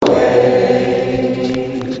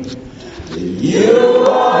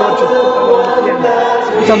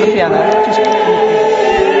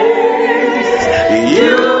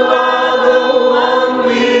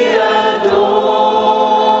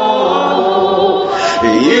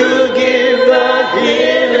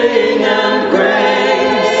healing and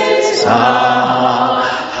grace. Our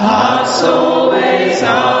hearts always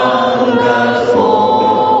hunger for.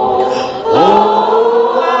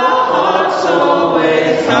 Oh, our hearts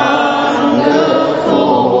always hunger for.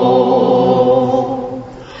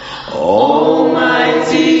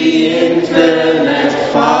 Almighty infinite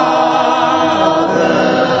Father,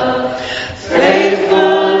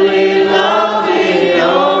 faithfully loving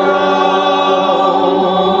your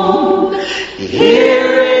own.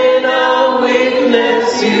 Here in our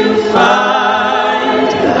weakness you find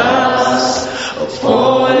us,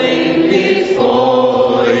 falling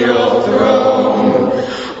before your throne.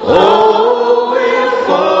 Oh, we're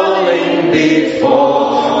falling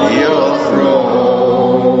before your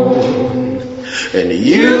throne. And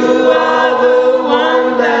you are the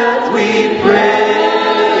one that we praise.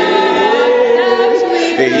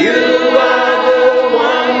 You are the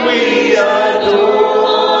one we adore.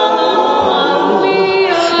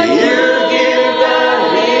 You give the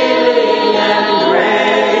healing and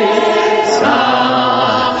grace.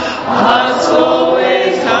 Our hearts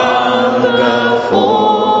always hunger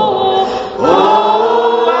for.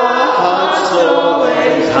 Oh, our hearts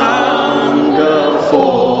always hunger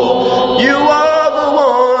for. You are the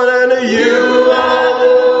one, and you are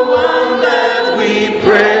the one that we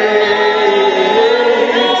praise.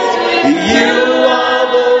 You are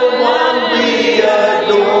the one we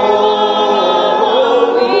adore.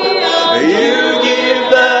 You give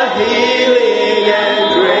the healing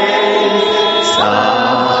and grace.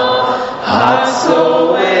 Our hearts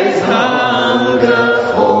always hunger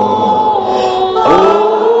for.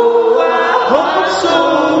 Oh, our hearts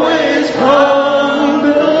always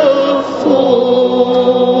hunger for.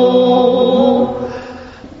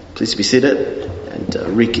 Please be seated. And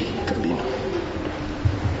Ricky, come in.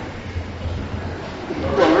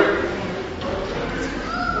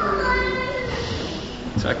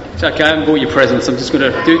 It's okay, I haven't bought your presents. I'm just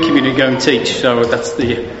going to do communion and go and teach. So that's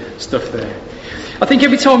the stuff there. I think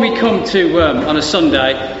every time we come to on a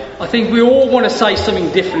Sunday, I think we all want to say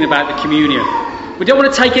something different about the communion. We don't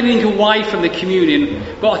want to take anything away from the communion,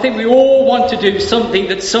 but I think we all want to do something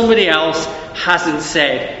that somebody else hasn't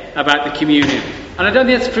said about the communion. And I don't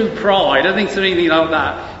think that's through pride. I don't think it's anything like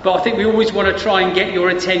that. But I think we always want to try and get your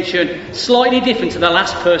attention slightly different to the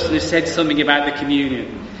last person who said something about the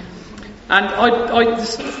communion. And I'm going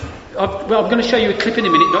to show you a clip in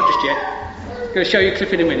a minute, not just yet. I'm going to show you a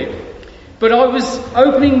clip in a minute. But I was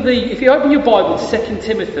opening if you open your Bible to 2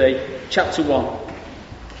 Timothy chapter 1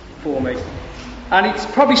 for me. And it's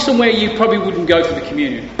probably somewhere you probably wouldn't go for the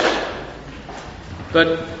communion.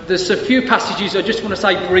 But there's a few passages I just want to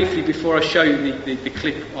say briefly before I show you the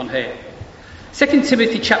clip on here. 2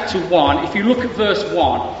 Timothy chapter 1, if you look at verse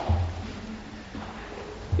 1,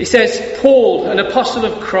 it says, Paul, an apostle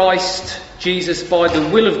of Christ Jesus by the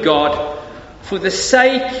will of God, for the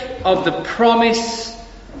sake of the promise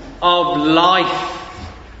of life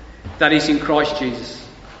that is in Christ Jesus.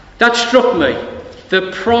 That struck me.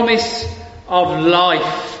 The promise of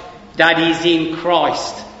life that is in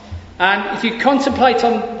Christ. And if you contemplate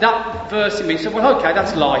on that verse in me, you say, well, okay,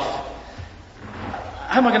 that's life.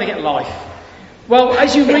 How am I going to get life? Well,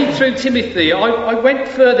 as you read through Timothy, I went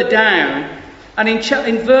further down, and in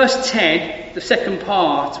verse 10, the second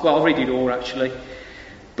part, well, I'll read it all actually.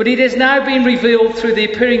 But it has now been revealed through the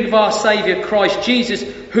appearing of our Saviour Christ Jesus,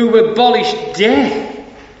 who abolished death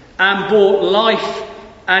and brought life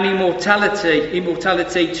and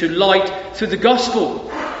immortality to light through the gospel.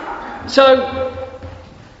 So,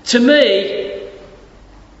 to me,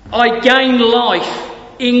 I gain life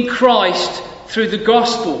in Christ through the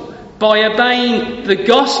gospel. By obeying the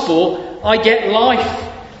gospel, I get life.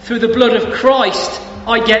 Through the blood of Christ,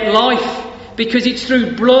 I get life. Because it's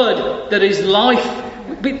through blood that is life.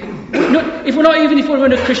 If we're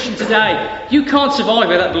in a Christian today, you can't survive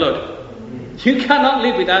without blood. You cannot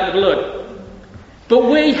live without the blood. But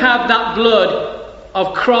we have that blood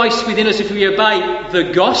of Christ within us if we obey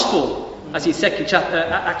the gospel. As in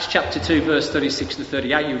Acts chapter 2, verse 36 to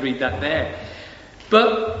 38, you read that there.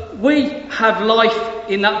 But we have life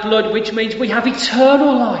in that blood, which means we have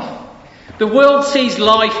eternal life. The world sees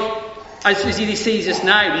life as it sees us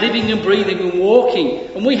now, living and breathing and walking.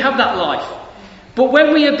 And we have that life. But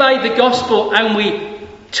when we obey the gospel and we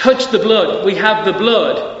touch the blood, we have the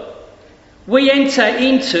blood, we enter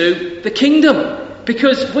into the kingdom.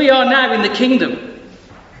 Because we are now in the kingdom.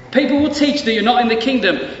 People will teach that you're not in the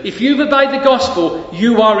kingdom. If you've obeyed the gospel,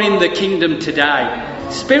 you are in the kingdom today.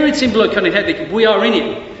 Spirits in blood, we are in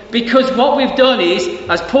it. Because what we've done is,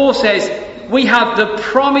 as Paul says, we have the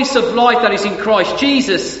promise of life that is in Christ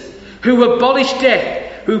Jesus, who abolished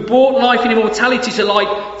death who brought life and immortality to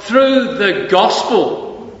light through the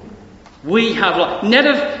gospel. We have life.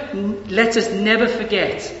 Let us never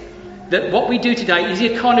forget that what we do today is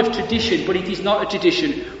a kind of tradition, but it is not a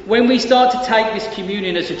tradition. When we start to take this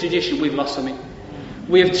communion as a tradition, we've lost something.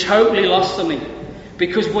 We have totally lost something,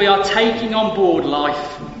 because we are taking on board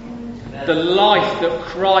life. The life that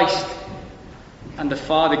Christ and the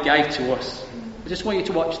Father gave to us. I just want you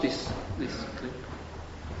to watch this clip.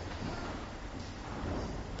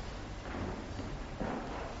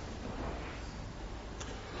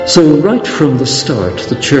 So right from the start,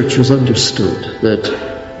 the church has understood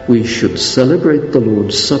that we should celebrate the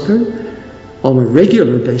Lord's Supper on a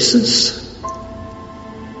regular basis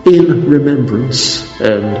in remembrance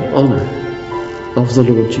and honour of the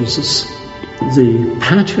Lord Jesus. The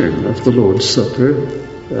pattern of the Lord's Supper,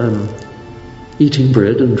 eating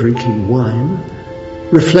bread and drinking wine,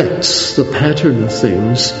 reflects the pattern of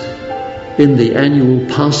things in the annual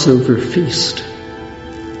Passover feast.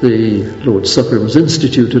 The Lord's Supper was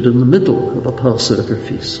instituted in the middle of a Passover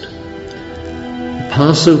feast. The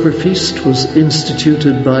Passover feast was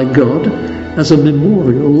instituted by God as a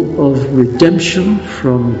memorial of redemption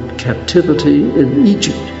from captivity in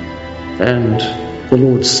Egypt. And the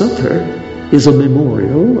Lord's Supper is a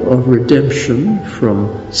memorial of redemption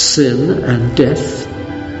from sin and death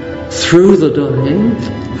through the dying,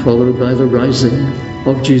 followed by the rising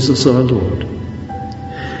of Jesus our Lord.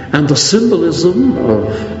 And the symbolism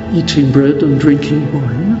of eating bread and drinking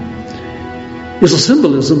wine is a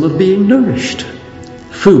symbolism of being nourished.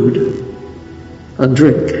 Food and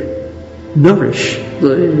drink nourish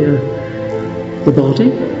the body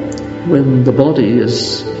when the body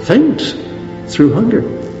is faint through hunger.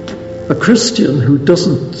 A Christian who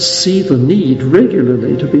doesn't see the need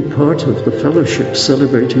regularly to be part of the fellowship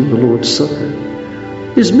celebrating the Lord's Supper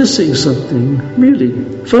is missing something really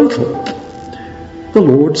vital. The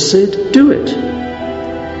Lord said, do it.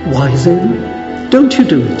 Why then don't you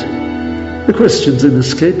do it? The question's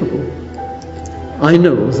inescapable. I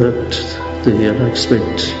know that, and I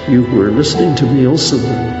expect you who are listening to me also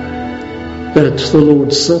know, that the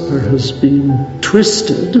Lord's Supper has been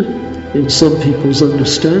twisted in some people's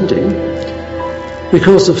understanding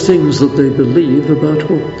because of things that they believe about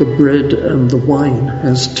what the bread and the wine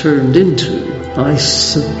has turned into. I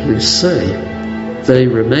simply say they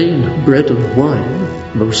remain bread and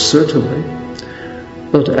wine, most certainly.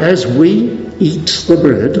 But as we eat the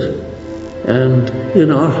bread and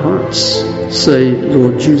in our hearts say,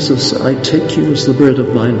 Lord Jesus, I take you as the bread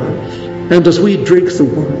of my life. And as we drink the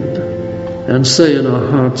wine and say in our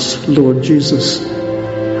hearts, Lord Jesus,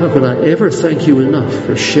 how can I ever thank you enough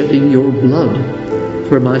for shedding your blood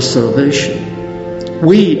for my salvation?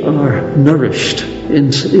 We are nourished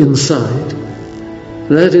inside.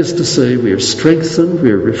 That is to say, we are strengthened,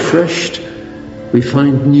 we are refreshed, we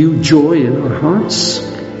find new joy in our hearts,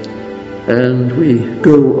 and we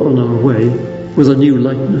go on our way with a new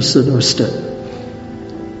lightness in our step.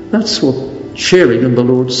 That's what sharing in the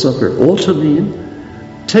Lord's Supper ought to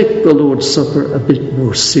mean. Take the Lord's Supper a bit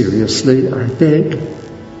more seriously, I beg,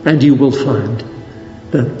 and you will find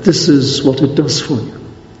that this is what it does for you.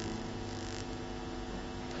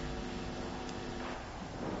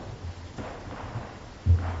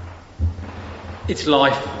 It's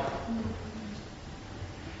life.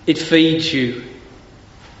 It feeds you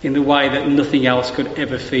in the way that nothing else could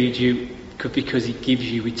ever feed you, because it gives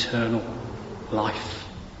you eternal life,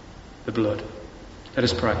 the blood. Let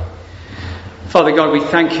us pray. Father God, we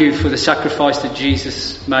thank you for the sacrifice that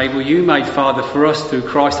Jesus made. Well, you made, Father, for us through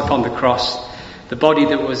Christ upon the cross, the body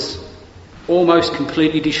that was almost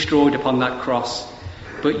completely destroyed upon that cross.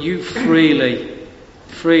 But you freely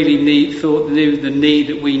knew the need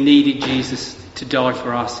that we needed Jesus to die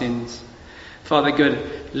for our sins. Father God,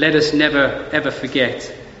 let us never ever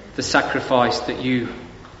forget the sacrifice that you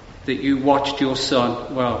watched your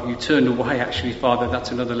Son. Well, you turned away, actually, Father,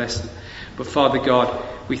 that's another lesson. But Father God,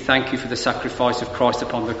 we thank you for the sacrifice of Christ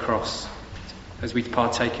upon the cross as we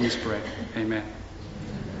partake in this bread. Amen.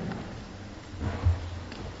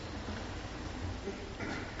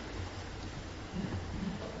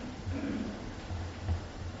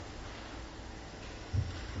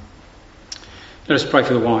 Let us pray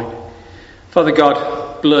for the wine. Father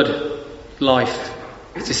God, blood, life,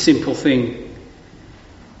 it's a simple thing.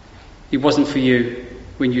 It wasn't for you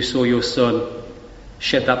when you saw your Son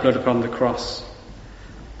shed that blood upon the cross.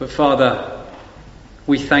 But Father,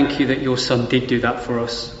 we thank you that your Son did do that for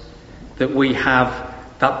us, that we have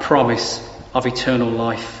that promise of eternal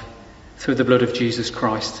life through the blood of Jesus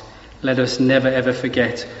Christ. Let us never ever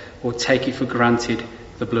forget or take it for granted,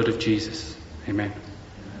 the blood of Jesus. Amen.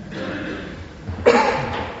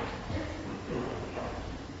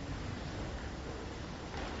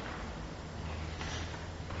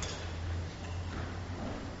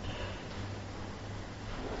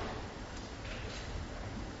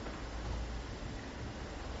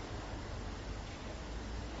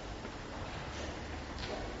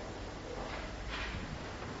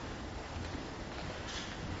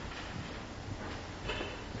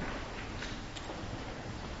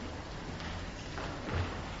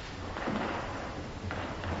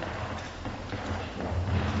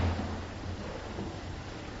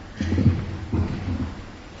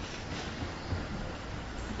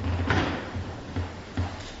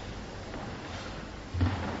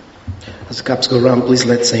 As cups go round, please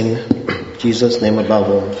let's sing Jesus' name above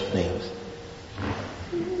all names.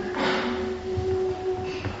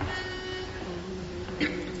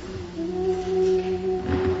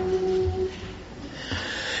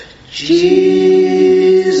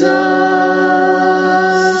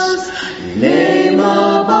 Jesus, name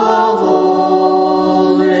above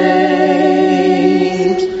all names,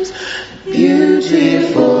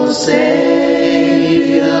 beautiful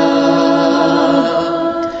Savior,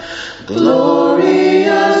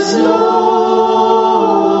 glorious Lord,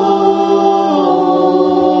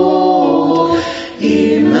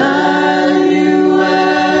 Emmanuel,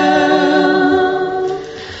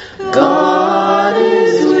 God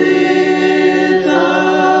is with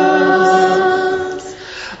us,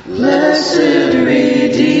 blessed Redeemer,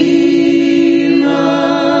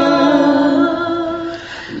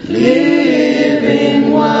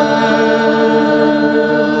 living Word.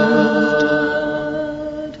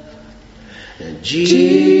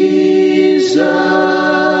 Jesus,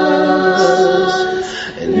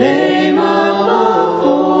 name above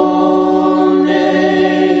all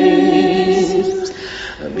names,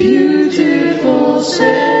 a beautiful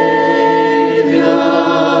Savior,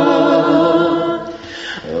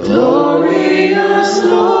 glorious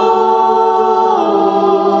Lord,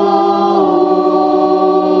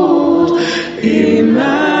 Emmanuel,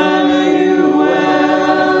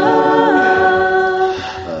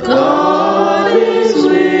 God is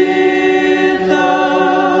with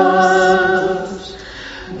us,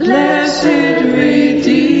 blessed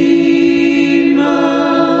Redeemer,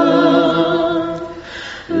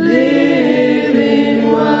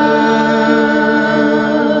 living Word.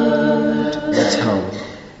 Let's hum.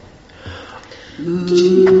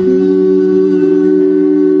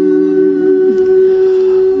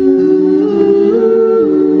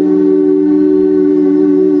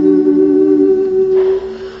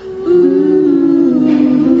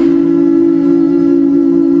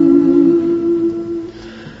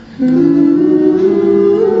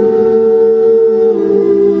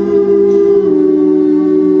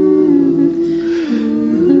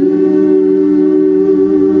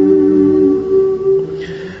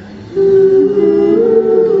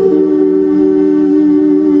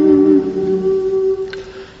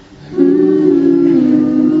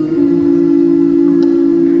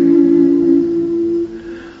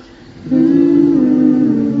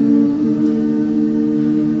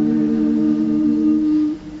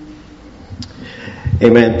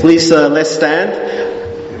 Amen. Please let's stand.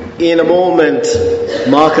 In a moment,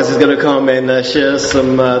 Marcus is going to come and share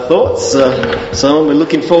some thoughts. So we're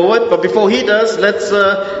looking forward. But before he does, let's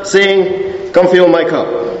sing "Come Fill My Cup."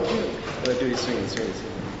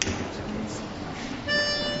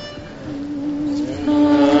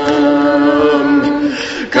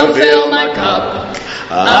 Come fill my cup,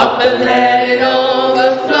 up and let it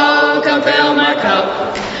overflow. Come fill my cup,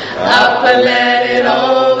 up and let it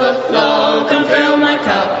overflow. Come fill my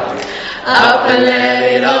cup, up and let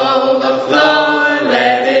it overflow.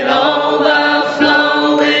 Let it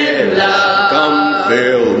overflow with love. Come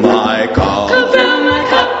fill my cup. Come fill my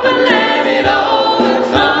cup and let it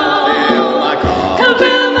overflow. Fill my cup. Come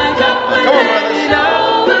fill my cup and let it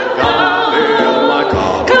overflow. Fill my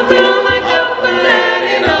cup. Come fill my cup and let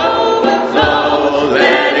it overflow.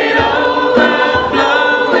 Let it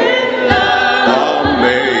overflow with love.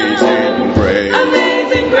 Amazing grace.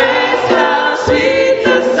 Amazing grace, how sweet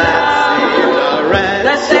the sound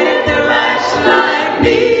that saved a wretch like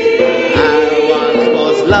me. I once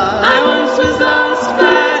was lost. I once was lost,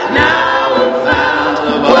 but now I'm found.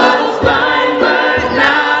 Was blind, but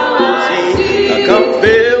now I see. Come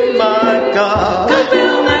fill my cup. Come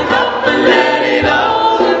fill my cup and let it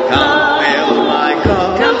overflow. Come fill my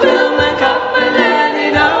cup. Come fill my cup and let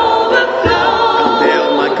it overflow. Fill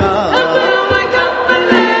my cup. Come fill my cup and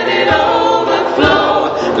let it overflow.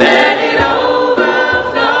 Let it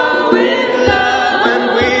overflow with love. When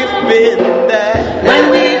we've been there. When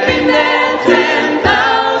we've been there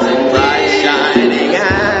 10,000 Bright years, shining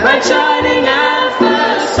eyes. bright shining as the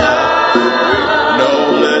sun. No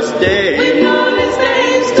less days. We've known His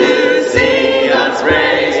days to sing us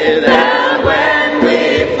praise. And when we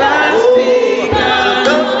first begun,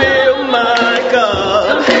 Come fill my cup.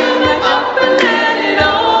 come fill my cup and let it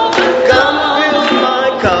overflow. Come fill my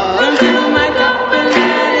cup. Come fill my cup and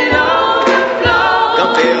let it overflow.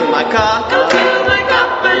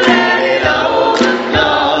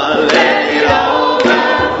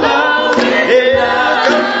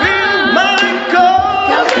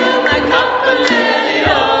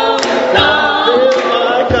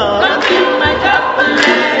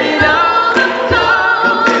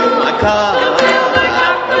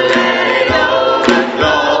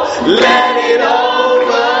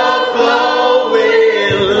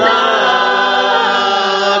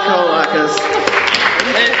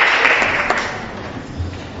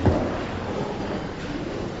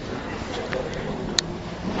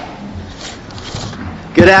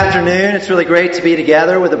 Good afternoon. It's really great to be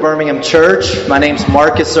together with the Birmingham Church. My name's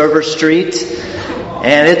Marcus Overstreet,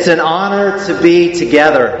 and it's an honor to be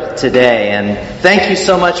together today. And thank you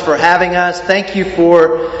so much for having us. Thank you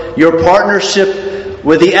for your partnership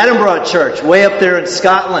with the Edinburgh Church, way up there in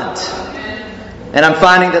Scotland. And I'm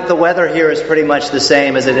finding that the weather here is pretty much the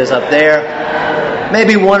same as it is up there.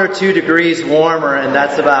 Maybe 1 or 2 degrees warmer, and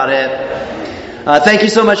that's about it. Thank you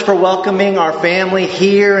so much for welcoming our family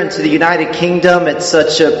here into the United Kingdom. It's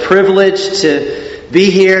such a privilege to be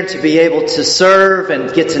here and to be able to serve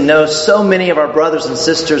and get to know so many of our brothers and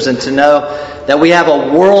sisters, and to know that we have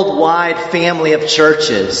a worldwide family of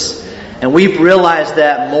churches. And we've realized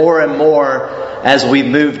that more and more as we've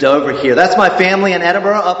moved over here. That's my family in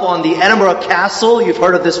Edinburgh, up on the Edinburgh Castle. You've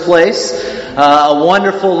heard of this place. A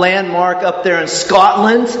wonderful landmark up there in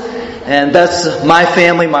Scotland. And that's my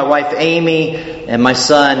family, my wife Amy, and my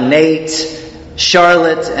son Nate,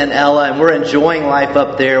 Charlotte, and Ella. And we're enjoying life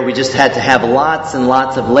up there. We just had to have lots and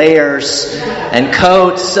lots of layers and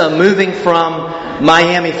coats moving from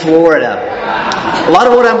Miami, Florida. A lot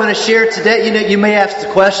of what I'm going to share today, you may ask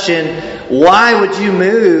the question, why would you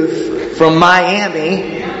move from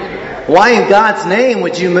Miami? Why in God's name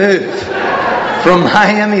would you move from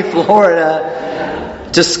Miami, Florida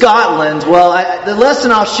to Scotland? Well, the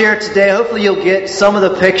lesson I'll share today, hopefully you'll get some of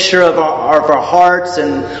the picture of our hearts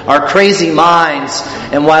and our crazy minds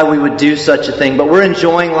and why we would do such a thing. But we're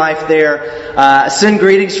enjoying life there. Send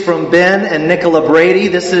greetings from Ben and Nicola Brady.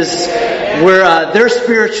 This is their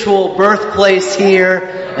spiritual birthplace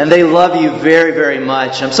here, and they love you very, very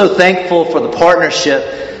much. I'm so thankful for the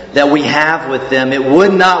partnership that we have with them. It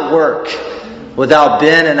would not work without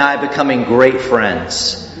Ben and I becoming great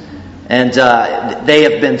friends. And they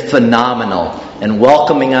have been phenomenal in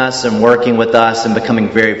welcoming us and working with us and becoming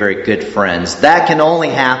very, very good friends. That can only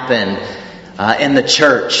happen in the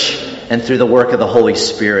church and through the work of the Holy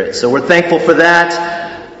Spirit. So we're thankful for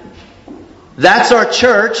that. That's our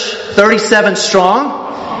church, 37 strong.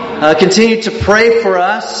 Continue to pray for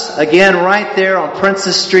us. Again, right there on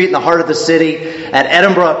Princess Street in the heart of the city at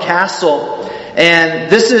Edinburgh Castle.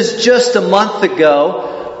 And this is just a month ago.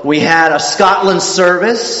 We had a Scotland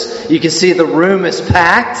service. You can see the room is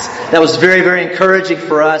packed. That was very, very encouraging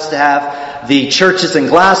for us to have the churches in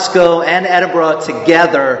Glasgow and Edinburgh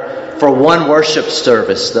together for one worship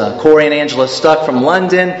service. Corey and Angela Stuck from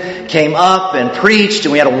London came up and preached,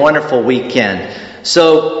 and we had a wonderful weekend.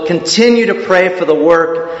 So continue to pray for the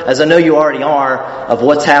work, as I know you already are, of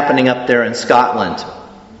what's happening up there in Scotland.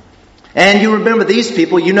 And you remember these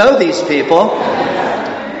people. You know these people.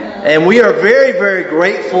 And we are very, very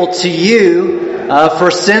grateful to you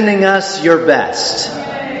for sending us your best.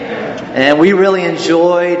 And we really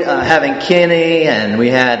enjoyed having Kenny, and we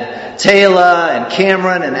had Taylor and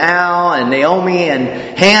Cameron and Al and Naomi and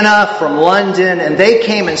Hannah from London. And they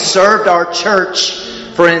came and served our church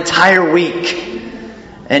for an entire week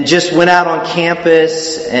and just went out on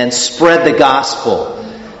campus and spread the gospel.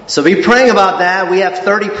 So be praying about that. We have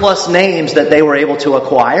 30 plus names that they were able to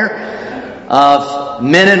acquire of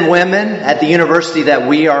men and women at the university that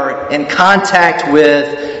we are in contact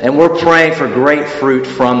with, and we're praying for great fruit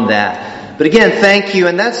from that. But again, thank you,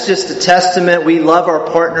 and that's just a testament. We love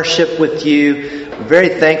our partnership with you. We're very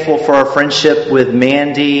thankful for our friendship with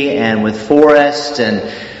Mandy and with Forrest,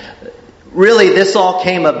 and really this all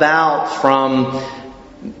came about from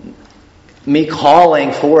me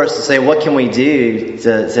calling Forrest to say, what can we do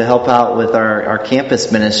to help out with our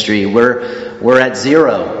campus ministry? We're at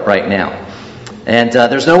 0 right now. And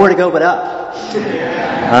there's nowhere to go but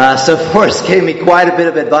up. So Forrest gave me quite a bit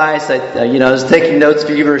of advice. I was taking notes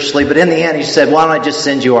feverishly, but in the end he said, why don't I just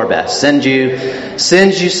send you our best? Send you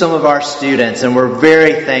some of our students, and we're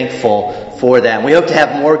very thankful for that. And we hope to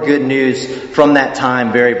have more good news from that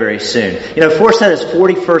time very, very soon. Forrest had his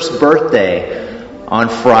 41st birthday on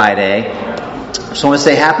Friday. So I want to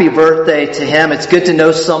say happy birthday to him. It's good to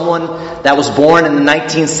know someone that was born in the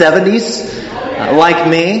 1970s. Like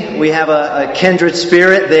me, we have a kindred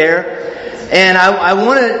spirit there. And I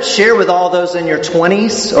want to share with all those in your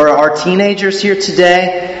 20s or our teenagers here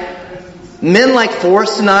today, men like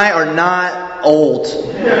Forrest and I are not old.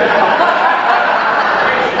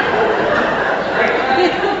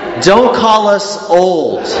 Don't call us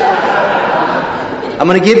old. I'm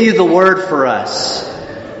going to give you the word for us.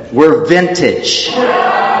 We're vintage.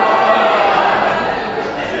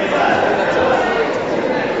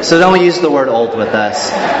 So don't use the word old with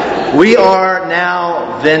us. We are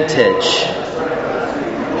now vintage.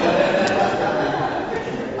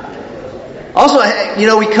 Also,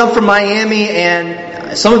 we come from Miami,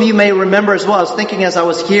 and some of you may remember as well. I was thinking as I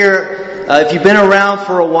was here, if you've been around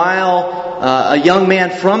for a while, a young man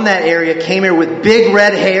from that area came here with big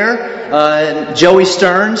red hair, Joey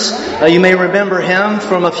Stearns. You may remember him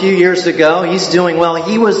from a few years ago. He's doing well.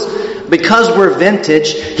 Because we're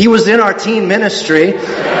vintage, he was in our teen ministry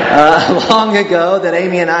long ago that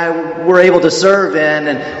Amy and I were able to serve in.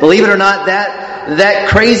 And believe it or not, that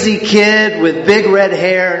crazy kid with big red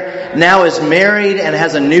hair now is married and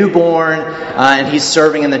has a newborn, and he's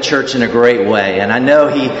serving in the church in a great way. And I know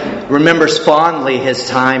he remembers fondly his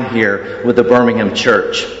time here with the Birmingham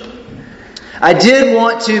Church. I did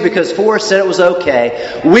want to, because Forrest said it was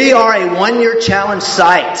okay, we are a one-year challenge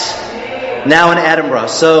site now in Edinburgh.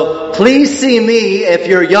 So please see me if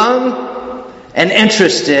you're young and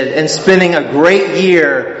interested in spending a great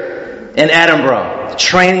year in Edinburgh,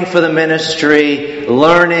 training for the ministry,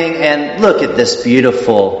 learning, and look at this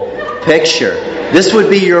beautiful picture. This would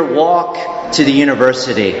be your walk to the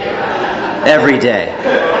university every day.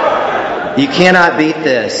 You cannot beat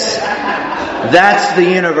this. That's the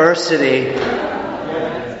university.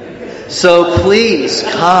 So please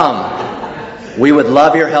come. We would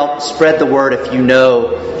love your help. Spread the word if you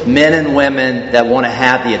know men and women that want to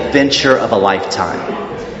have the adventure of a lifetime.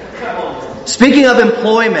 Speaking of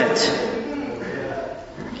employment,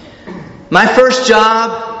 my first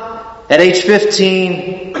job at age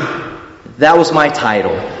 15, that was my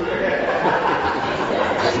title.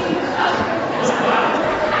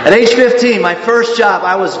 At age 15, my first job,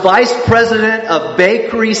 I was vice president of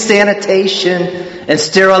bakery sanitation and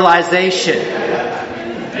sterilization.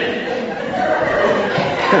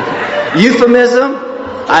 Euphemism,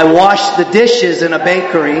 I washed the dishes in a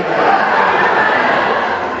bakery.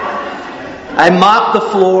 I mopped the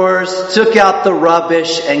floors, took out the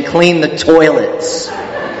rubbish, and cleaned the toilets.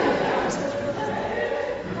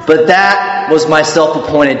 But that was my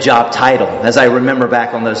self-appointed job title, as I remember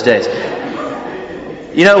back on those days.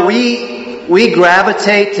 You know, we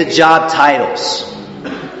gravitate to job titles.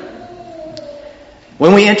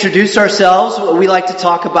 When we introduce ourselves, we like to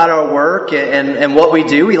talk about our work and what we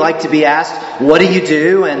do. We like to be asked, what do you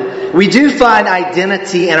do? And we do find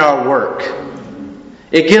identity in our work.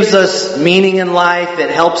 It gives us meaning in life. It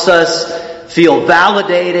helps us feel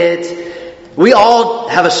validated. We all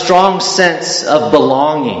have a strong sense of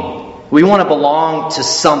belonging. We want to belong to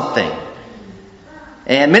something.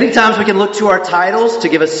 And many times we can look to our titles to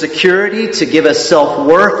give us security, to give us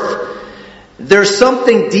self-worth. There's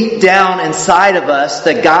something deep down inside of us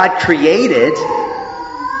that God created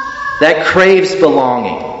that craves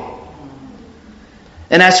belonging.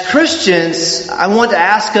 And as Christians, I want to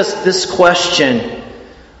ask us this question.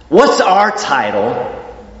 What's our title?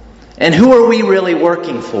 And who are we really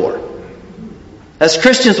working for? As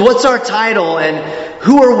Christians, what's our title and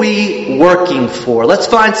who are we working for? Let's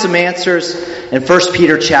find some answers in 1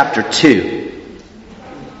 Peter chapter 2.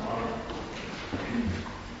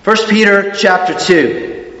 1 Peter chapter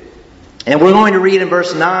 2. And we're going to read in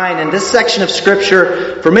verse 9. And this section of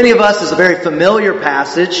Scripture, for many of us, is a very familiar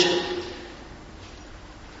passage.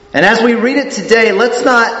 And as we read it today, let's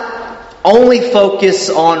not only focus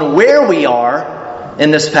on where we are in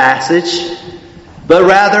this passage, but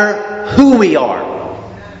rather who we are.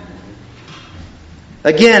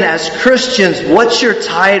 Again, as Christians, what's your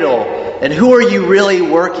title? And who are you really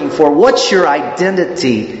working for? What's your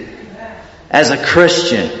identity as a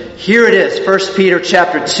Christian? Here it is, 1 Peter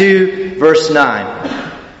chapter 2, verse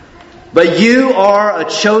 9. But you are a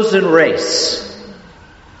chosen race,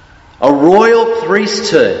 a royal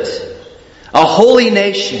priesthood, a holy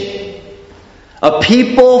nation, a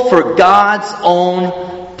people for God's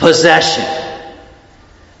own possession,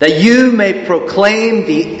 that you may proclaim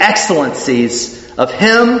the excellencies of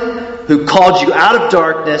Him who called you out of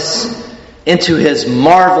darkness into His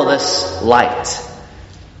marvelous light.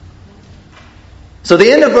 So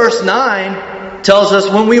the end of verse 9 tells us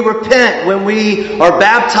when we repent, when we are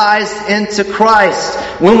baptized into Christ,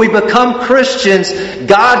 when we become Christians,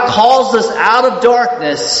 God calls us out of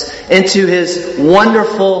darkness into His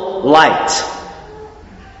wonderful light.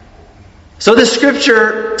 So this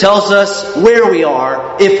Scripture tells us where we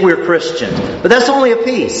are if we're Christians. But that's only a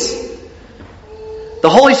piece. The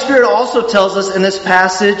Holy Spirit also tells us in this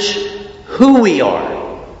passage who we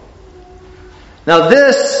are. Now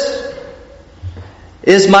this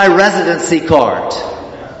is my residency card.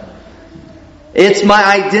 It's my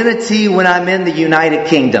identity when I'm in the United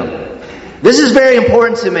Kingdom. This is very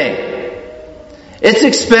important to me. It's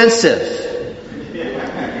expensive.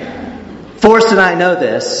 Forrest and I know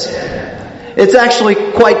this. It's actually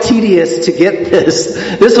quite tedious to get this.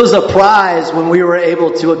 This was a prize when we were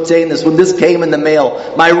able to obtain this, when this came in the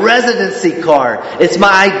mail. My residency card. It's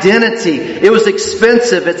my identity. It was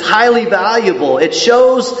expensive. It's highly valuable. It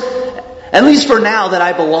shows at least for now, that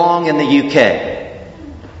I belong in the UK.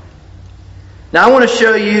 Now I want to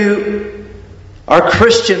show you our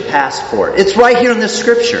Christian passport. It's right here in this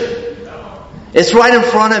scripture. It's right in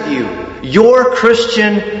front of you. Your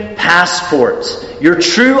Christian passport. Your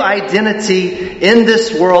true identity in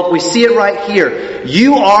this world. We see it right here.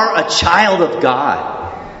 You are a child of God.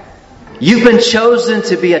 You've been chosen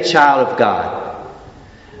to be a child of God.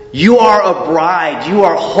 You are a bride. You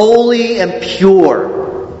are holy and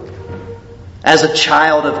pure as a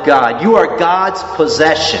child of God. You are God's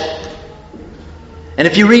possession. And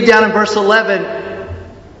if you read down in verse 11,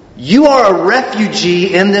 you are a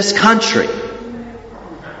refugee in this country.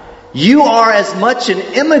 You are as much an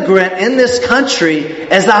immigrant in this country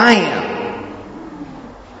as I am.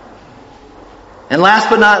 And last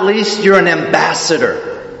but not least, you're an ambassador.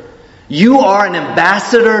 You are an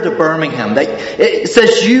ambassador to Birmingham. It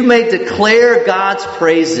says you may declare God's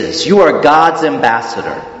praises. You are God's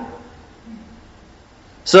ambassador.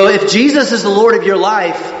 So if Jesus is the Lord of your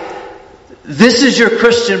life, this is your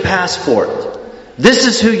Christian passport. This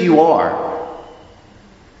is who you are.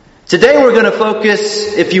 Today we're going to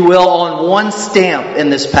focus, if you will, on one stamp in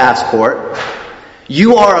this passport.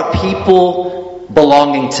 You are a people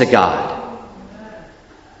belonging to God.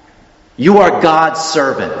 You are God's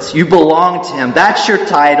servant. You belong to Him. That's your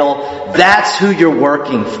title. That's who you're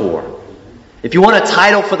working for. If you want a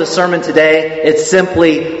title for the sermon today, it's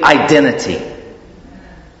simply identity.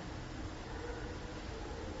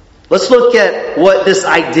 Let's look at what this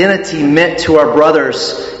identity meant to our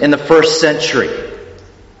brothers in the first century.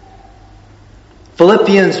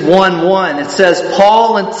 Philippians 1:1, it says,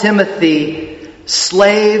 Paul and Timothy,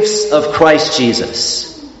 slaves of Christ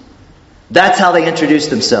Jesus. That's how they introduced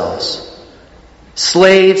themselves.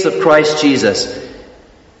 Slaves of Christ Jesus.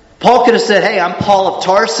 Paul could have said, hey, I'm Paul of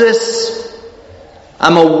Tarsus.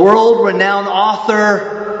 I'm a world-renowned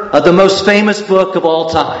author of the most famous book of all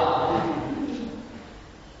time.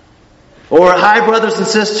 Or, hi, brothers and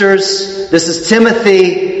sisters, this is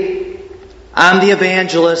Timothy. I'm the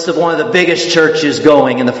evangelist of one of the biggest churches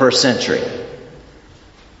going in the first century.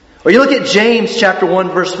 Or you look at James chapter 1,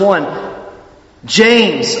 verse 1.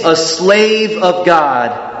 James, a slave of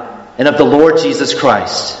God and of the Lord Jesus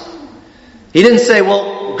Christ. He didn't say,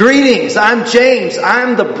 well, greetings, I'm James.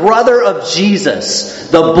 I'm the brother of Jesus.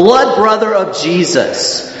 The blood brother of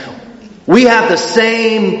Jesus. We have the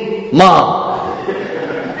same mom.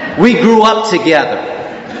 We grew up together.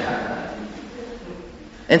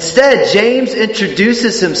 Instead, James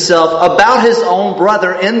introduces himself about his own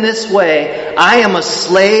brother in this way. I am a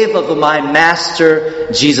slave of my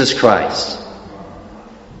master, Jesus Christ.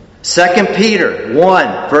 2 Peter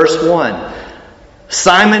 1, verse 1.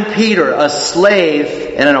 Simon Peter, a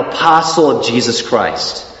slave and an apostle of Jesus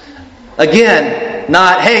Christ. Again,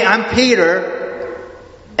 not, hey, I'm Peter,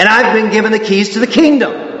 and I've been given the keys to the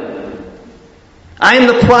kingdom. I am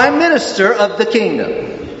the prime minister of the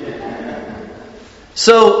kingdom.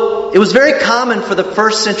 So, it was very common for the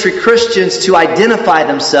first century Christians to identify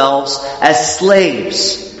themselves as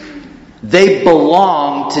slaves. They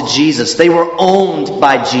belonged to Jesus. They were owned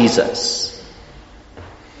by Jesus.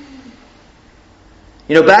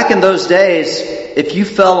 You know, back in those days, if you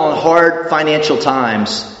fell on hard financial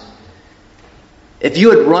times, if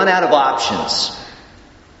you had run out of options,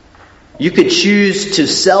 you could choose to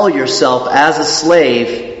sell yourself as a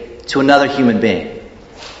slave to another human being.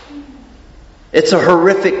 It's a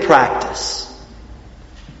horrific practice.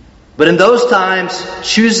 But in those times,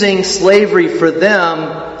 choosing slavery for them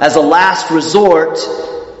as a last resort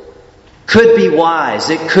could be wise.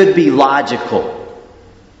 It could be logical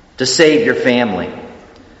to save your family.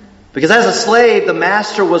 Because as a slave, the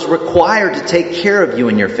master was required to take care of you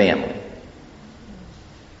and your family.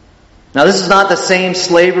 Now, this is not the same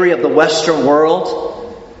slavery of the Western world,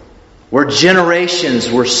 where generations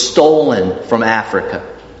were stolen from Africa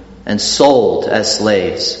and sold as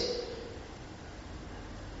slaves.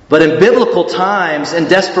 But in biblical times, in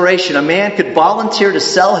desperation, a man could volunteer to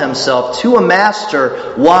sell himself to a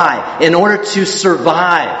master. Why? In order to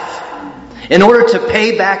survive. In order to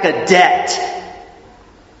pay back a debt.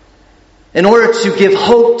 In order to give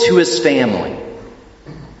hope to his family.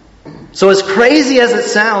 So as crazy as it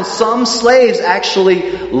sounds, some slaves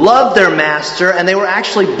actually loved their master, and they were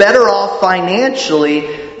actually better off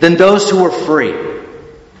financially than those who were free.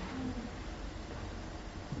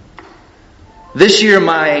 This year,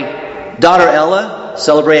 my daughter Ella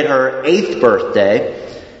celebrated her 8th birthday.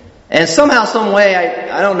 And somehow, some way,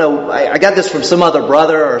 I don't know, I got this from some other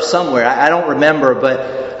brother or somewhere, I don't remember,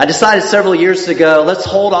 but I decided several years ago, let's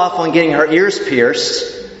hold off on getting her ears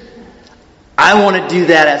pierced. I want to do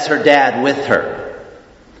that as her dad with her.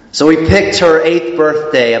 So we picked her 8th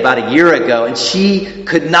birthday about a year ago, and she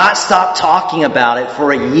could not stop talking about it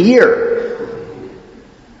for a year.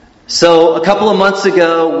 So a couple of months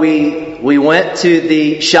ago, we went to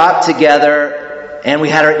the shop together, and we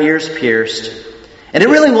had our ears pierced. And it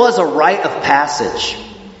really was a rite of passage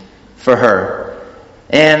for her.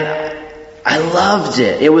 And I loved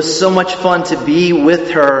it. It was so much fun to be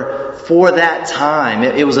with her for that time.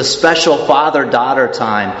 It was a special father-daughter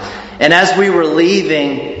time. And as we were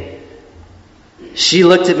leaving, she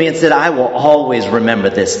looked at me and said, "I will always remember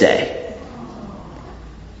this day."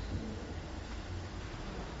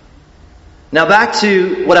 Now back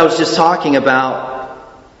to what I was just talking about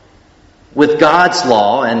with God's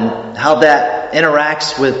law and how that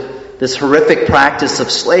interacts with this horrific practice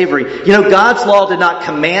of slavery. You know, God's law did not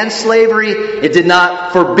command slavery. It did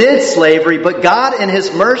not forbid slavery. But God in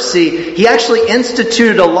His mercy, He actually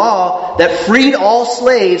instituted a law that freed all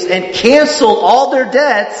slaves and canceled all their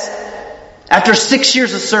debts after 6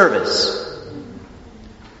 years of service.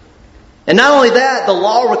 And not only that, the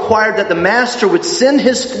law required that the master would send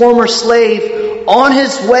his former slave on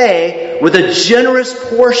his way with a generous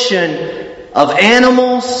portion of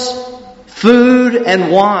animals, food,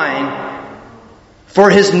 and wine for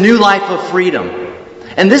his new life of freedom.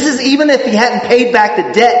 And this is even if he hadn't paid back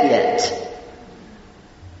the debt yet.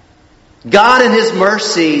 God in His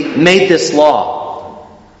mercy made this law.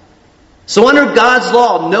 So under God's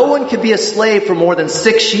law, no one could be a slave for more than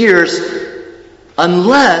 6 years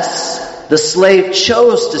unless the slave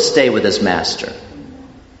chose to stay with his master.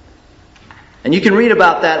 And you can read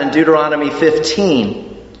about that in Deuteronomy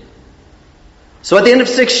 15. So at the end of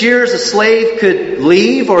 6 years, a slave could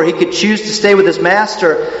leave or he could choose to stay with his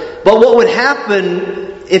master. But what would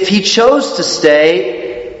happen if he chose to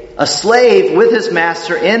stay a slave with his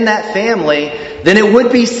master in that family, then it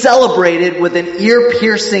would be celebrated with an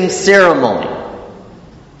ear-piercing ceremony.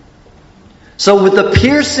 So with the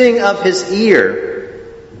piercing of his ear,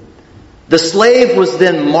 the slave was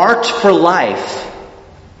then marked for life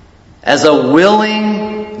as a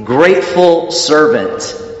willing, grateful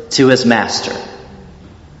servant to his master.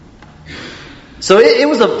 So it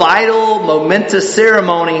was a vital, momentous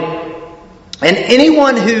ceremony. And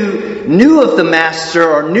anyone who knew of the master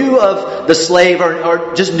or knew of the slave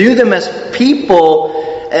or just knew them as people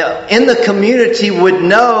in the community would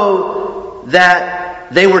know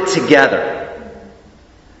that they were together.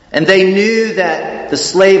 And they knew that the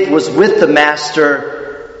slave was with the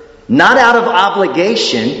master not out of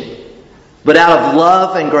obligation, but out of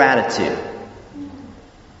love and gratitude.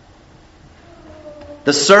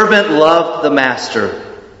 The servant loved the master.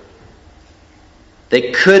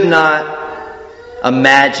 They could not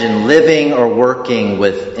imagine living or working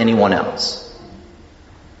with anyone else.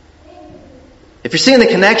 If you're seeing the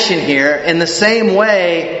connection here, in the same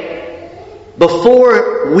way,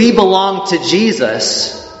 before we belonged to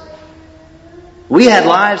Jesus, we had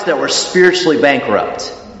lives that were spiritually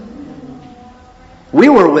bankrupt. We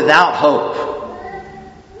were without hope.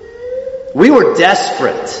 We were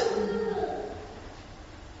desperate.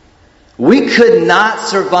 We could not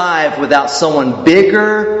survive without someone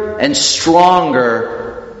bigger and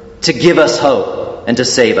stronger to give us hope and to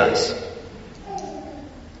save us.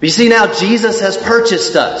 But you see, now Jesus has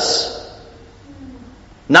purchased us.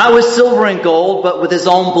 Not with silver and gold, but with His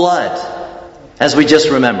own blood, as we just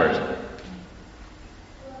remembered.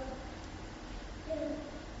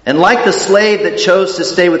 And like the slave that chose to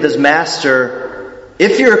stay with his master,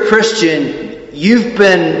 if you're a Christian, you've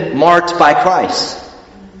been marked by Christ.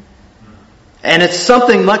 And it's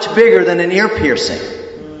something much bigger than an ear piercing.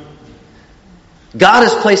 God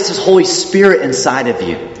has placed His Holy Spirit inside of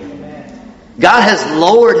you. God has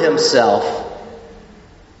lowered Himself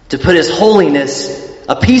to put His holiness,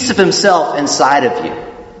 a piece of Himself inside of you.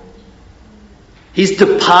 He's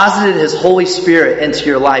deposited His Holy Spirit into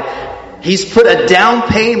your life. He's put a down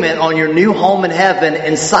payment on your new home in heaven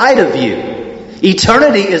inside of you.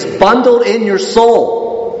 Eternity is bundled in your soul.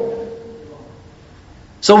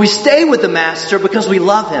 So we stay with the Master because we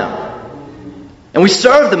love Him. And we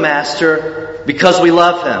serve the Master because we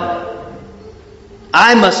love Him.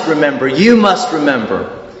 I must remember, you must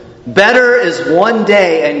remember, better is one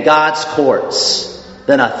day in God's courts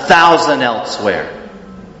than 1,000 elsewhere.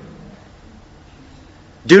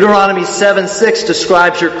 Deuteronomy 7:6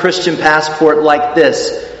 describes your Christian passport like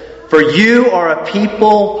this: "For you are a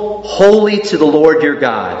people holy to the Lord your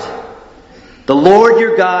God. The Lord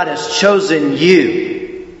your God has chosen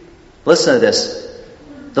you." Listen to this.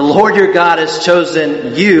 The Lord your God has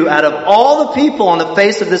chosen you out of all the people on the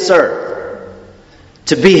face of this earth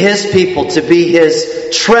to be His people, to be His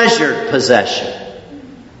treasured possession.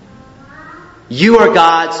 You are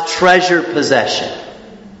God's treasured possession.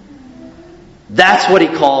 That's what He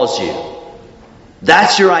calls you.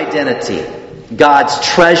 That's your identity. God's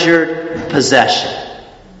treasured possession.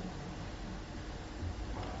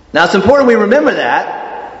 Now it's important we remember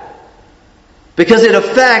that because it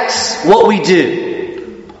affects what we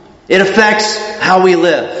do. It affects how we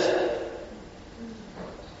live.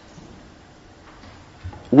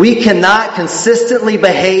 We cannot consistently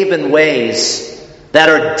behave in ways that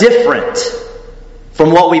are different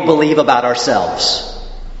from what we believe about ourselves.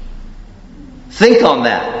 Think on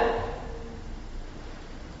that.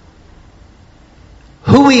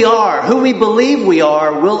 Who we are, who we believe we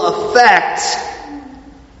are, will affect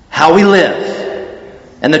how we live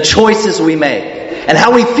and the choices we make and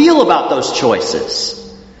how we feel about those choices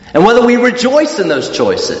and whether we rejoice in those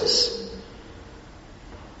choices.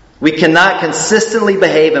 We cannot consistently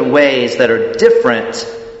behave in ways that are different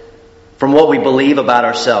from what we believe about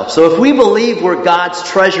ourselves. So if we believe we're God's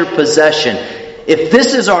treasured possession, if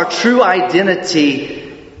this is our true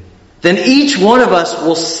identity, then each one of us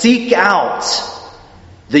will seek out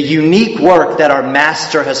the unique work that our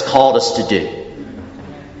Master has called us to do.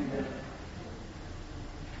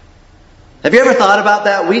 Have you ever thought about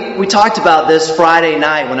that? We talked about this Friday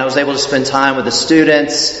night when I was able to spend time with the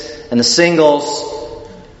students and the singles.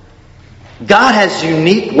 God has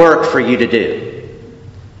unique work for you to do.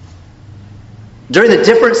 During the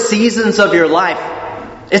different seasons of your life,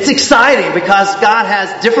 it's exciting because God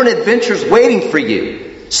has different adventures waiting for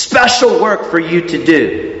you. Special work for you to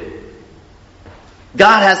do.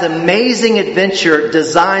 God has amazing adventure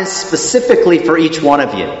designed specifically for each one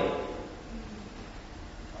of you.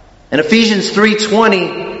 And Ephesians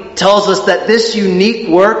 3:20 tells us that this unique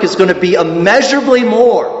work is going to be immeasurably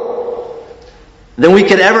more than we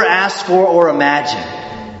could ever ask for or imagine.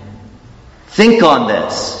 Think on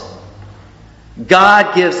this.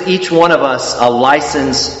 God gives each one of us a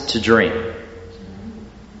license to dream.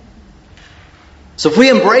 So if we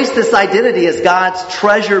embrace this identity as God's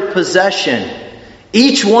treasured possession,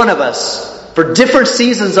 each one of us, for different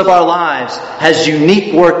seasons of our lives, has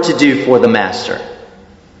unique work to do for the Master.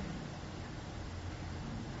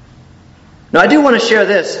 Now I do want to share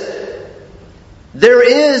this. There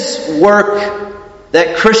is work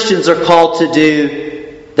that Christians are called to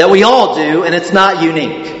do, that we all do, and it's not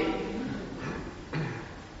unique.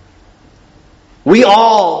 We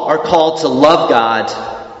all are called to love God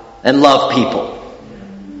and love people.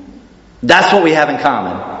 That's what we have in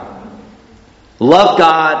common. Love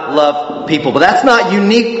God, love people. But that's not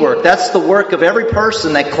unique work. That's the work of every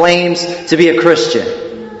person that claims to be a Christian.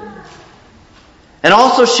 And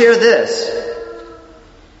also share this.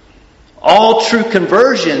 All true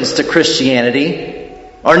conversions to Christianity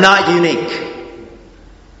are not unique.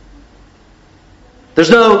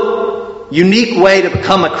 There's no unique way to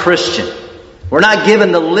become a Christian. We're not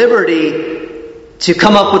given the liberty to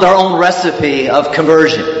come up with our own recipe of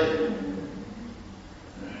conversion.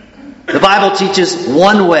 The Bible teaches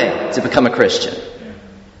one way to become a Christian.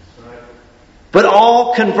 But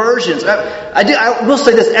all conversions, I will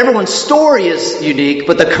say this, everyone's story is unique,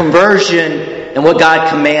 but the conversion and what God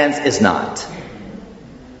commands is not.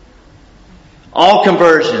 All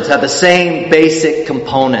conversions have the same basic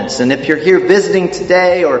components. And if you're here visiting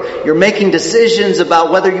today or you're making decisions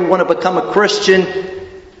about whether you want to become a Christian,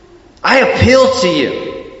 I appeal to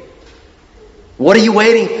you. What are you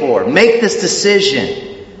waiting for? Make this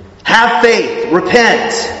decision. Have faith,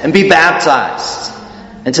 repent, and be baptized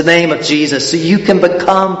into the name of Jesus so you can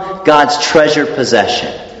become God's treasured possession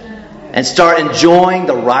and start enjoying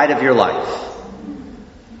the ride of your life.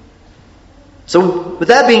 So with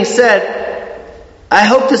that being said, I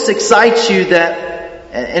hope this excites you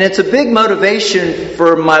and it's a big motivation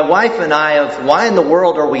for my wife and I of why in the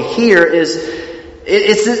world are we here is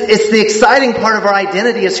it's the exciting part of our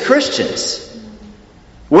identity as Christians.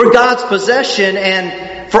 We're God's possession,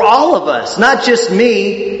 and for all of us, not just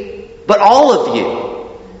me, but all of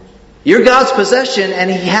you. You're God's possession, and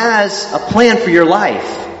He has a plan for your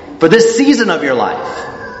life, for this season of your life.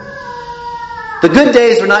 The good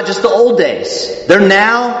days are not just the old days. They're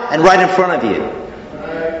now and right in front of you.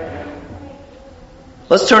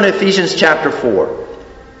 Let's turn to Ephesians chapter 4.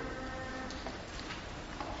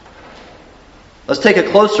 Let's take a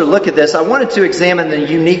closer look at this. I wanted to examine the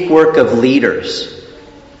unique work of leaders.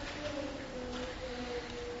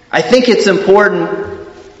 I think it's important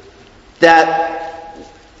that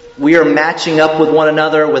we are matching up with one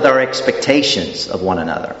another with our expectations of one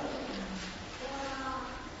another.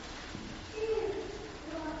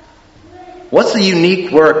 What's the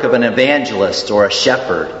unique work of an evangelist or a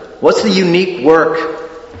shepherd? What's the unique work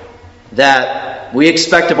that we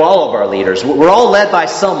expect of all of our leaders? We're all led by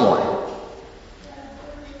someone.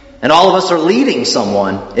 And all of us are leading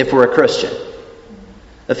someone if we're a Christian.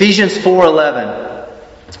 Ephesians 4:11.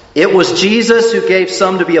 It was Jesus who gave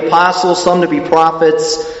some to be apostles, some to be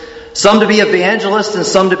prophets, some to be evangelists, and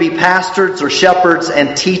some to be pastors or shepherds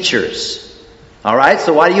and teachers. All right,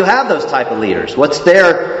 so why do you have those type of leaders? What's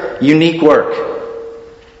their unique work?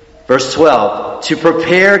 Verse 12, to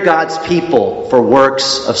prepare God's people for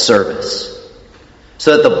works of service,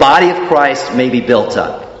 so that the body of Christ may be built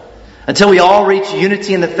up, until we all reach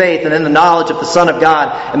unity in the faith and in the knowledge of the Son of God,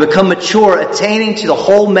 and become mature, attaining to the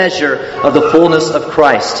whole measure of the fullness of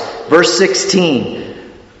Christ. Verse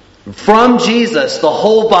 16, from Jesus, the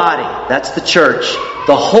whole body, that's the church,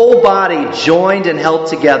 the whole body joined and held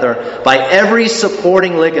together by every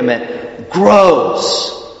supporting ligament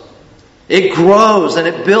grows. It grows and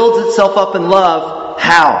it builds itself up in love.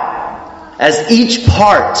 How? As each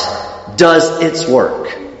part does its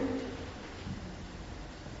work.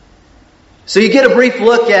 So you get a brief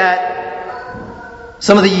look at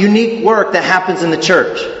some of the unique work that happens in the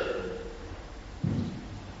church.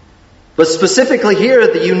 But specifically here,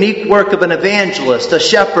 the unique work of an evangelist, a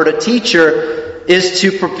shepherd, a teacher, is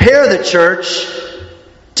to prepare the church,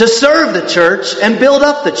 to serve the church, and build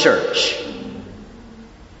up the church.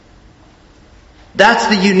 That's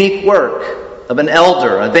the unique work of an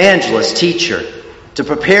elder, evangelist, teacher, to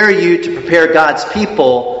prepare you to prepare God's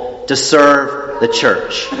people to serve the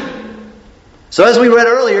church. So as we read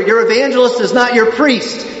earlier, your evangelist is not your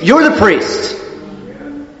priest. You're the priest.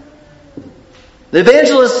 The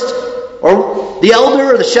evangelist or the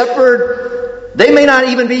elder or the shepherd, they may not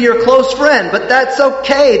even be your close friend, but that's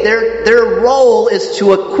okay. Their role is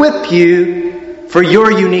to equip you for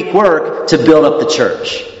your unique work to build up the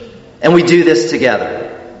church. And we do this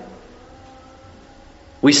together.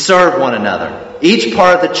 We serve one another. Each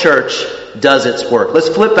part of the church does its work. Let's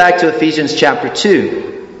flip back to Ephesians chapter 2.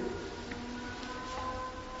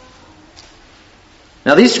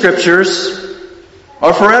 Now these scriptures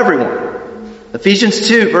are for everyone. Ephesians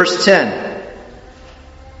 2 verse 10.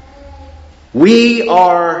 We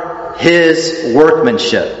are His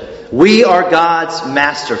workmanship. We are God's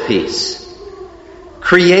masterpiece,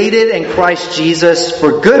 created in Christ Jesus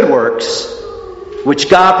for good works, which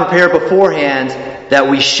God prepared beforehand that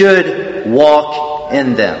we should walk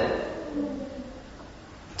in them.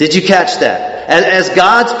 Did you catch that? As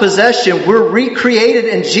God's possession, we're recreated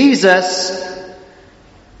in Jesus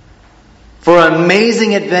for an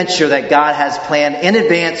amazing adventure that God has planned in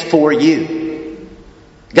advance for you.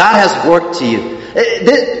 God has worked to you.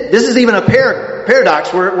 This is even a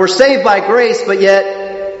paradox. We're saved by grace, but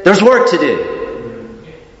yet there's work to do.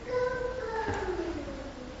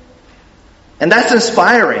 And that's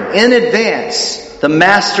inspiring. In advance, the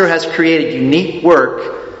Master has created unique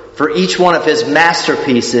work for each one of His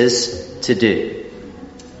masterpieces to do.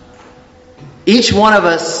 Each one of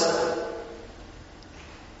us,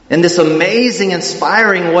 in this amazing,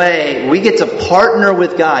 inspiring way, we get to partner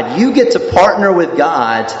with God. You get to partner with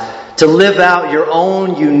God to live out your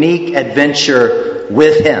own unique adventure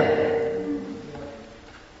with Him.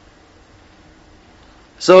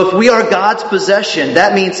 So if we are God's possession,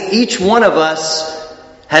 that means each one of us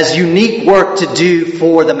has unique work to do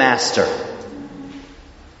for the Master.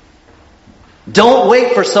 Don't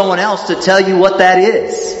wait for someone else to tell you what that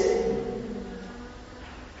is.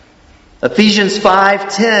 Ephesians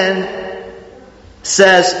 5:10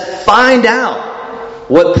 says, find out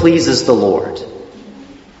what pleases the Lord.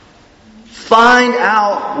 Find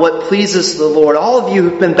out what pleases the Lord. All of you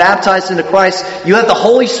who've been baptized into Christ, you have the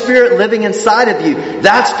Holy Spirit living inside of you.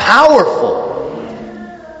 That's powerful.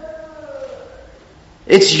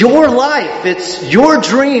 It's your life. It's your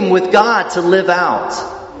dream with God to live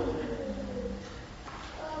out.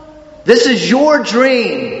 This is your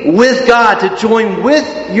dream with God, to join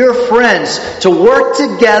with your friends, to work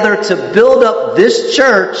together to build up this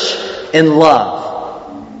church in love.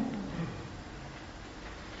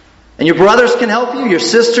 And your brothers can help you, your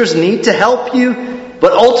sisters need to help you,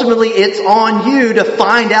 but ultimately it's on you to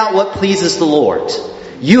find out what pleases the Lord.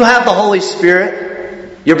 You have the Holy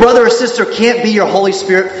Spirit. Your brother or sister can't be your Holy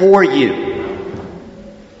Spirit for you.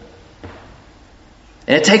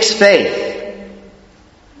 And it takes faith.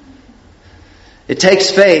 It takes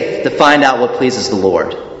faith to find out what pleases the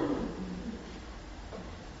Lord.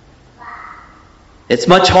 It's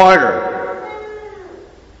much harder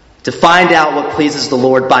to find out what pleases the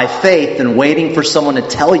Lord by faith than waiting for someone to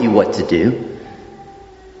tell you what to do,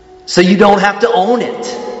 so you don't have to own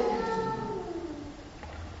it.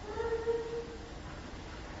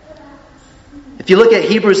 If you look at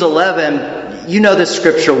Hebrews 11, you know this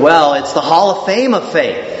scripture well. It's the Hall of Fame of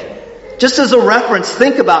faith. Just as a reference,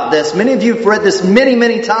 think about this. Many of you have read this many,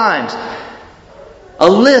 many times. A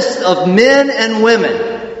list of men and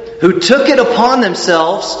women who took it upon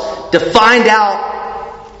themselves to find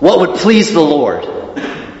out what would please the Lord.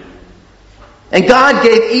 And God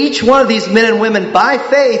gave each one of these men and women, by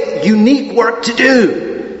faith, unique work to do.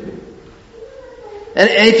 And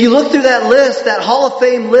if you look through that list, that Hall of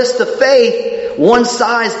Fame list of faith, one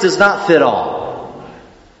size does not fit all.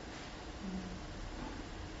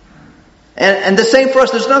 And the same for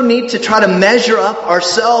us. There's no need to try to measure up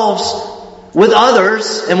ourselves with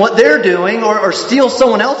others and what they're doing or steal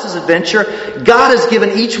someone else's adventure. God has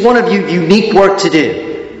given each one of you unique work to do.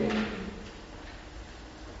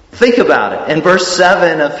 Think about it. In verse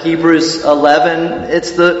 7 of Hebrews 11,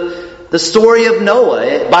 it's the story of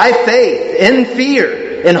Noah. By faith, in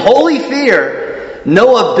fear, in holy fear,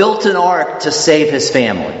 Noah built an ark to save his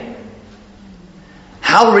family.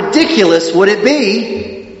 How ridiculous would it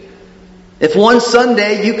be if one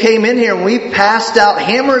Sunday you came in here and we passed out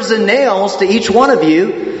hammers and nails to each one of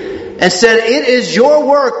you and said, it is your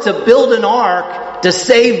work to build an ark to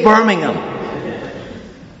save Birmingham.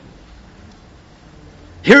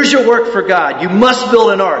 Here's your work for God. You must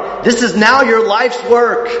build an ark. This is now your life's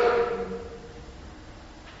work.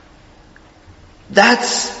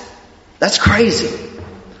 That's crazy.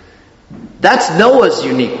 That's Noah's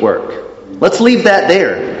unique work. Let's leave that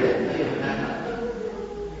there.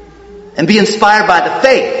 And be inspired by the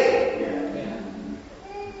faith.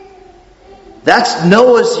 That's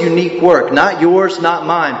Noah's unique work, not yours, not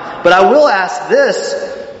mine. But I will ask this,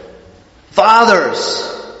 fathers,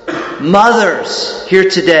 mothers here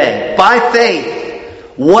today, by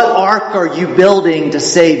faith, what ark are you building to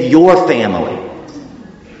save your family?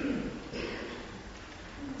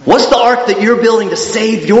 What's the ark that you're building to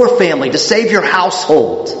save your family, to save your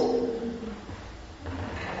household?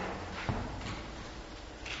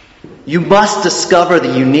 You must discover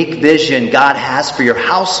the unique vision God has for your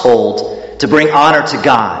household to bring honor to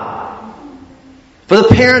God. For the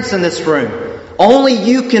parents in this room, only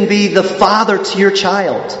you can be the father to your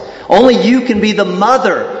child. Only you can be the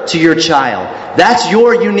mother to your child. That's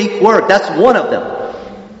your unique work. That's one of them.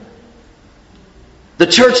 The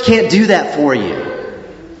church can't do that for you.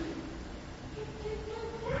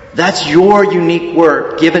 That's your unique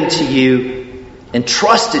work given to you,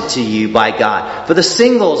 entrusted to you by God. For the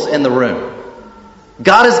singles in the room,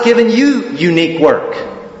 God has given you unique work.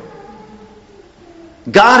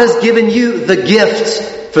 God has given you the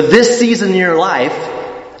gift for this season in your life,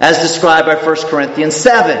 as described by 1 Corinthians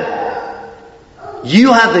 7.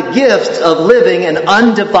 You have the gift of living an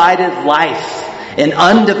undivided life, an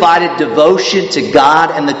undivided devotion to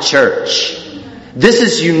God and the church. This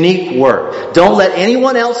is unique work. Don't let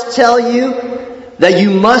anyone else tell you that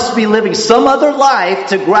you must be living some other life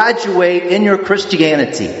to graduate in your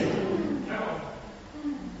Christianity.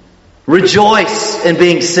 Rejoice in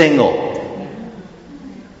being single.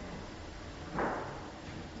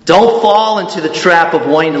 Don't fall into the trap of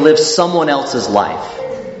wanting to live someone else's life.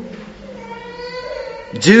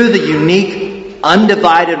 Do the unique,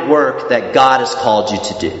 undivided work that God has called you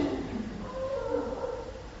to do.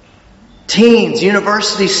 Teens,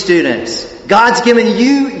 university students, God's given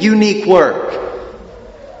you unique work.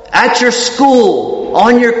 At your school,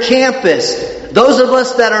 on your campus, those of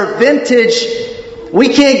us that are vintage, we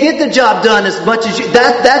can't get the job done as much as you.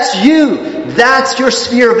 That's you. That's your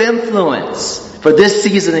sphere of influence for this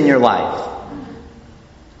season in your life.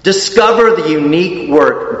 Discover the unique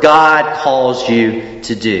work God calls you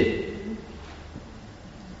to do.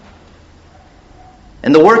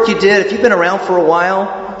 And the work you did, if you've been around for a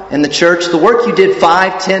while in the church, the work you did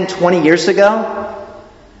 5, 10, 20 years ago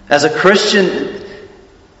as a Christian,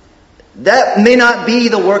 that may not be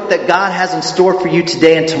the work that God has in store for you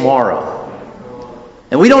today and tomorrow.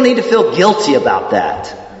 And we don't need to feel guilty about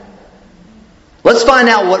that. Let's find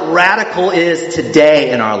out what radical is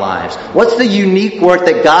today in our lives. What's the unique work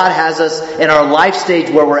that God has us in our life stage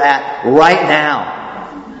where we're at right now?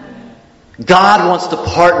 God wants to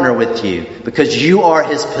partner with you because you are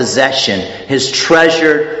His possession, His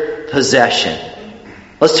treasured possession.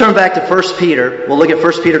 Let's turn back to 1 Peter. We'll look at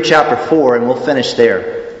 1 Peter chapter 4 and we'll finish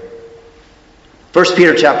there. 1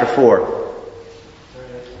 Peter chapter 4.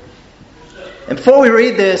 And before we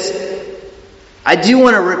read this, I do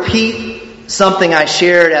want to repeat something I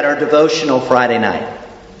shared at our devotional Friday night.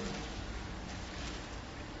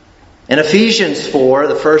 In Ephesians 4,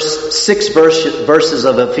 the first 6 verses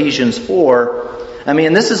of Ephesians 4,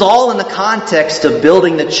 this is all in the context of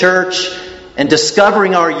building the church and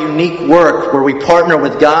discovering our unique work where we partner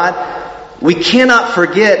with God. We cannot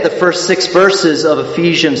forget the first 6 verses of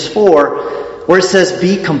Ephesians 4 where it says,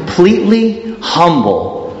 be completely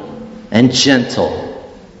humble and gentle.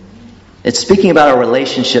 It's speaking about our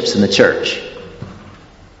relationships in the church.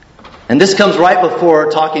 And this comes right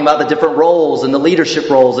before talking about the different roles and the leadership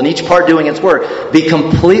roles and each part doing its work. Be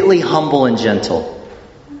completely humble and gentle.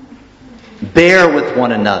 Bear with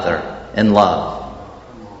one another in love.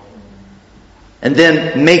 And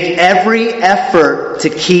then make every effort to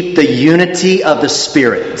keep the unity of the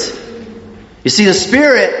Spirit. You see, the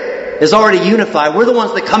Spirit is already unified. We're the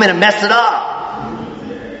ones that come in and mess it up.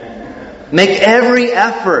 Make every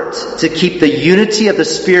effort to keep the unity of the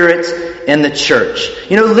Spirit in the church.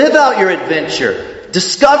 Live out your adventure.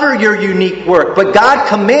 Discover your unique work. But God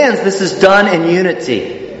commands this is done in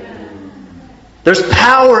unity. There's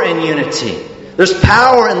power in unity. There's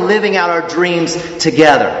power in living out our dreams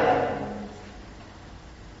together.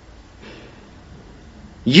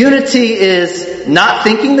 Unity is not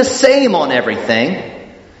thinking the same on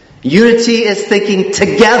everything. Unity is thinking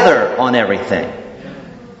together on everything.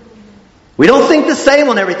 We don't think the same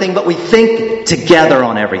on everything, but we think together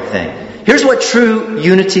on everything. Here's what true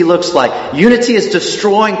unity looks like. Unity is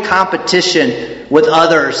destroying competition with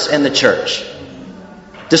others in the church.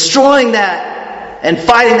 Destroying that and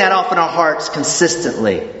fighting that off in our hearts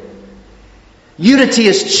consistently. Unity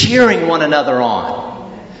is cheering one another on.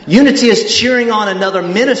 Unity is cheering on another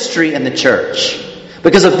ministry in the church.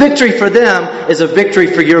 Because a victory for them is a victory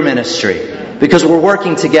for your ministry. Because we're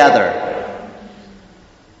working together.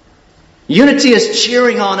 Unity is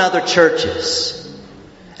cheering on other churches.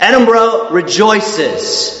 Edinburgh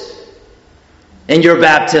rejoices in your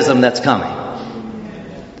baptism that's coming.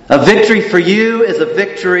 A victory for you is a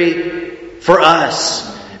victory for us.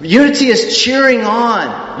 Unity is cheering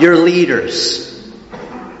on your leaders.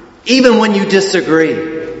 Even when you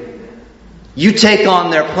disagree. You take on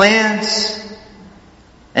their plans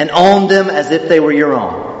and own them as if they were your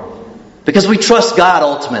own. Because we trust God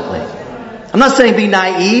ultimately. I'm not saying be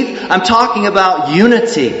naive. I'm talking about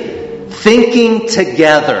unity. Thinking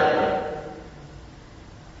together.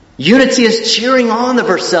 Unity is cheering on the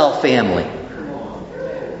Vercel family.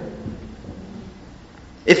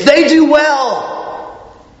 If they do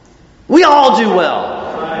well, we all do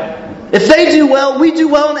well. If they do well, we do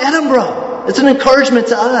well in Edinburgh. It's an encouragement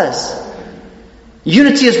to us.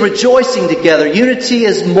 Unity is rejoicing together. Unity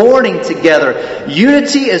is mourning together.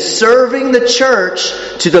 Unity is serving the church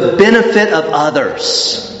to the benefit of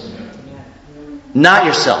others. Not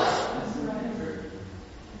yourself.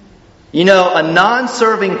 A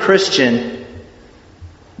non-serving Christian,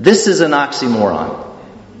 this is an oxymoron.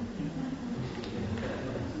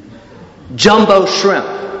 Jumbo shrimp.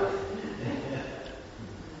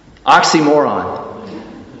 Oxymoron.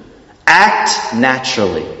 Act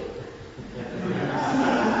naturally.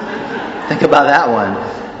 Think about that one.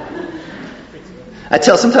 I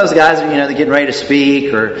tell sometimes guys, they're getting ready to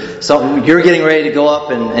speak or something. You're getting ready to go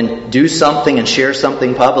up and do something and share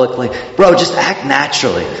something publicly. Bro, just act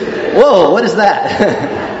naturally. Whoa, what is that?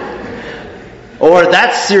 Or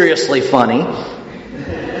that's seriously funny.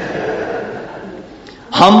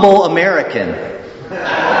 Humble American.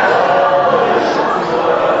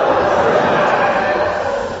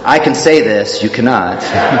 I can say this, you cannot.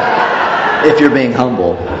 If you're being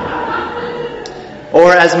humble.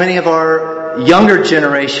 Or as many of our younger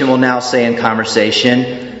generation will now say in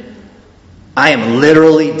conversation, I am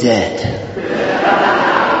literally dead.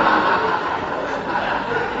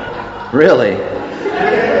 Really?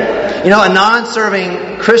 A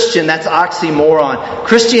non-serving Christian, that's oxymoron.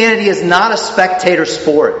 Christianity is not a spectator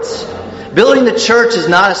sport. Building the church is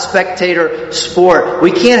not a spectator sport.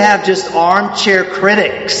 We can't have just armchair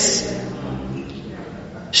critics.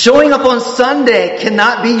 Showing up on Sunday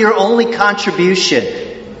cannot be your only contribution.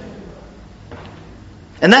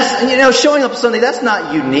 And that's, showing up Sunday, that's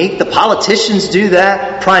not unique. The politicians do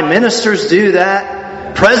that. Prime ministers do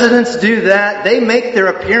that. Presidents do that. They make their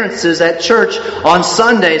appearances at church on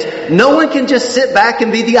Sundays. No one can just sit back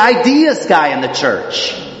and be the ideas guy in the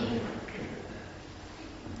church.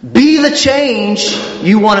 Be the change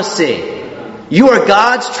you want to see. You are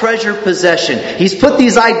God's treasured possession. He's put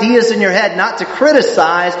these ideas in your head not to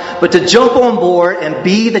criticize, but to jump on board and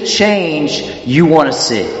be the change you want to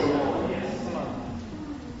see.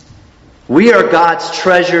 We are God's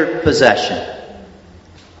treasured possession.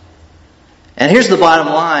 And here's the bottom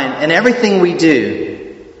line. In everything we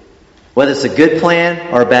do, whether it's a good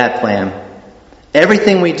plan or a bad plan,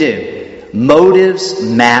 everything we do, motives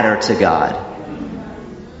matter to God.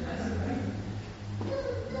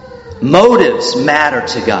 Motives matter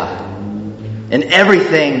to God in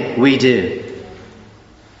everything we do.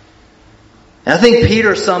 And I think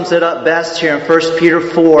Peter sums it up best here in 1 Peter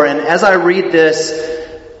 4. And as I read this,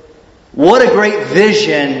 what a great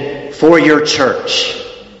vision for your church.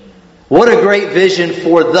 What a great vision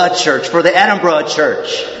for the church, for the Edinburgh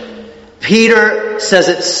church. Peter says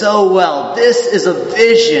it so well. This is a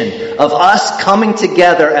vision of us coming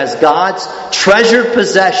together as God's treasured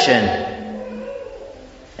possession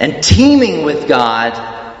and teaming with God,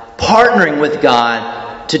 partnering with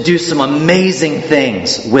God to do some amazing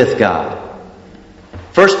things with God.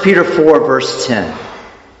 1 Peter 4 verse 10.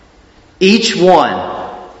 Each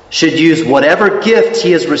one should use whatever gift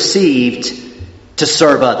he has received to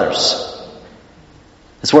serve others.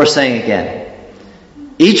 That's what we're saying again.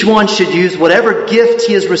 Each one should use whatever gift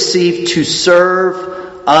he has received to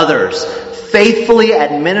serve others, faithfully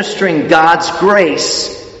administering God's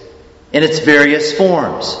grace in its various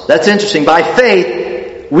forms. That's interesting. By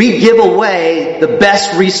faith, we give away the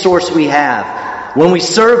best resource we have. When we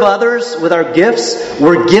serve others with our gifts,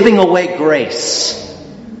 we're giving away grace.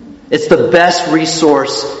 It's the best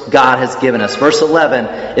resource God has given us. Verse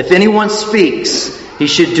 11, if anyone speaks, he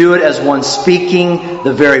should do it as one speaking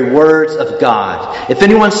the very words of God. If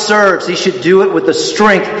anyone serves, he should do it with the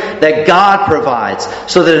strength that God provides,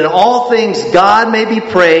 so that in all things God may be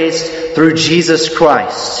praised through Jesus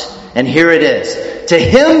Christ. And here it is. To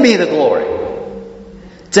Him be the glory.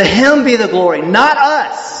 To Him be the glory, not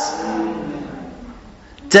us.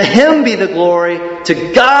 To Him be the glory.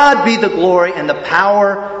 To God be the glory and the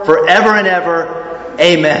power forever and ever.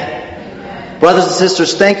 Amen. Brothers and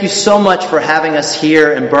sisters, thank you so much for having us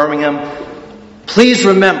here in Birmingham. Please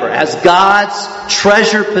remember, as God's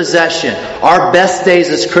treasured possession, our best days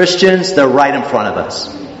as Christians, they're right in front of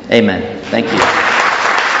us. Amen. Thank you.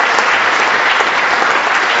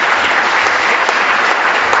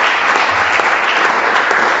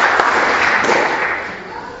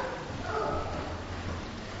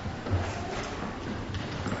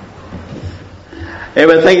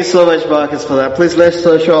 Amen. Thank you so much, Marcus, for that. Please let's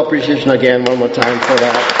show our appreciation again one more time for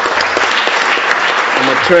that. And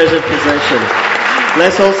a treasured possession.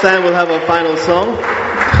 Let's all stand. We'll have our final song.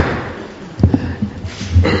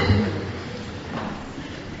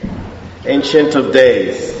 Ancient of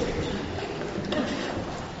Days.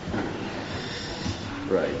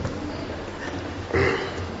 Right.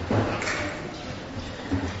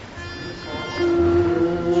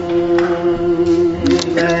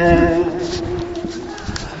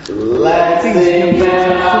 Let's sing